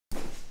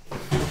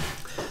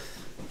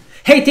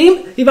Hey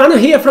team, Ivano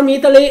here from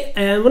Italy,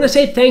 and I want to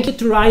say thank you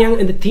to Ryan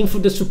and the team for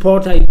the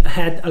support I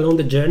had along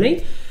the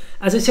journey.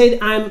 As I said,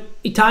 I'm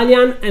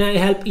Italian and I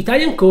help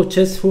Italian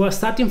coaches who are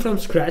starting from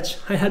scratch.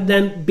 I help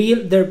them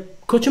build their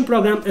coaching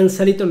program and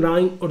sell it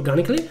online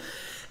organically.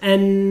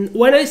 And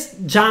when I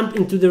jumped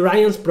into the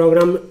Ryan's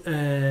program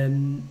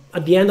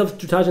at the end of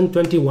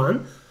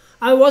 2021,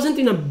 I wasn't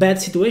in a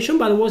bad situation,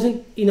 but I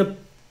wasn't in a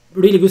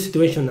really good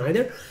situation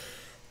either.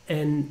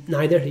 And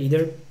neither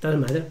either,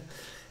 doesn't matter.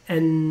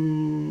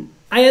 And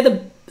I had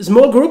a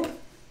small group.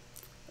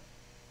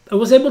 I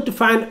was able to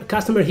find a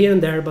customer here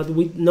and there, but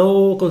with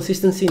no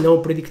consistency,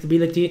 no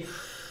predictability.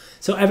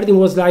 So everything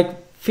was like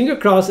finger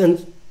crossed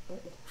and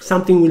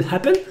something will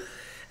happen.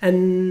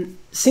 And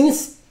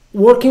since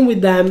working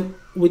with them,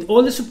 with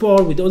all the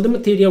support, with all the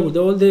material, with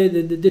all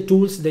the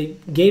tools they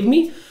gave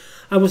me,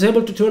 I was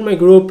able to turn my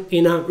group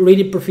in a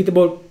really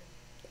profitable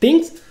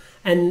things.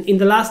 And in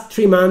the last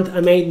 3 months, I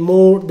made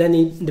more than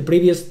in the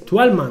previous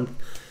 12 months.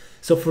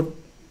 So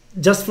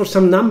just for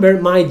some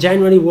number, my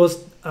January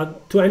was a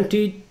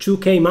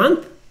 22K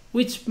month,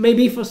 which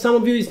maybe for some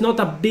of you is not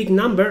a big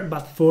number,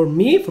 but for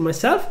me, for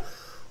myself,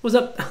 was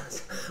a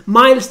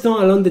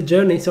milestone along the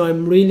journey. So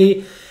I'm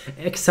really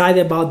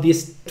excited about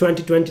this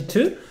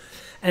 2022.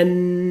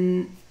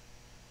 And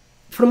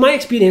from my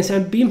experience,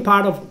 I've been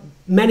part of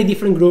many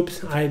different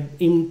groups. I'm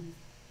in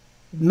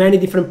many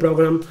different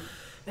programs,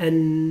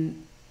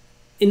 and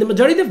in the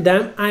majority of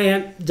them, I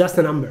am just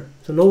a number.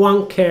 So no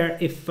one cares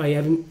if I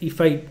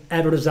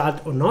have a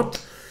result or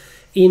not.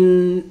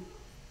 In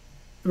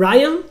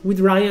with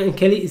Ryan and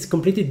Kelly, it's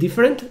completely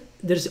different.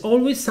 There's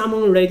always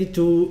someone ready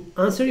to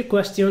answer your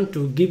question,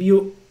 to give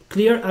you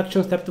clear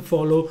action step to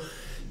follow,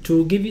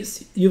 to give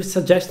you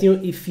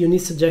suggestion if you need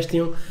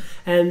suggestion.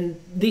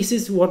 And this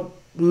is what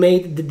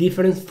made the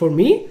difference for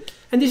me.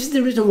 And this is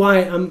the reason why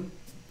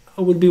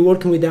I will be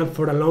working with them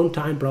for a long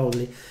time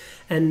probably.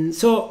 And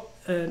so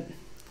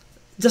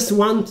just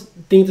one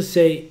thing to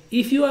say,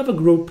 if you have a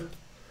group,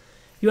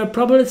 you are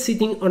probably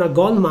sitting on a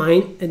gold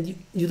mine and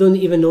you don't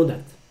even know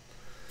that.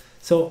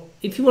 So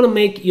if you want to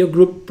make your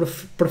group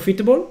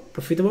profitable,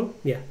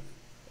 yeah,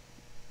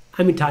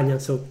 I'm Italian,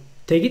 so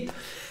take it.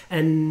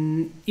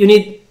 And you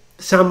need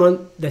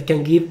someone that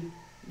can give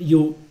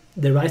you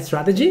the right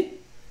strategy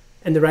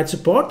and the right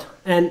support,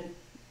 and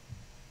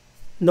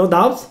no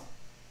doubt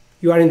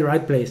you are in the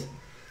right place.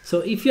 So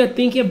if you are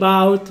thinking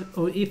about,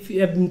 or if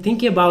you have been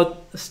thinking about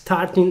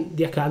starting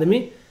the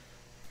academy,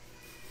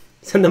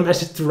 send a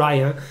message to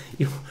Ryan.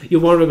 You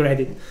won't regret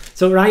it.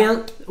 So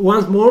Ryan,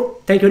 once more,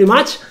 thank you very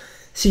much.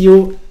 See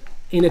you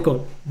in a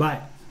call.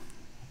 Bye.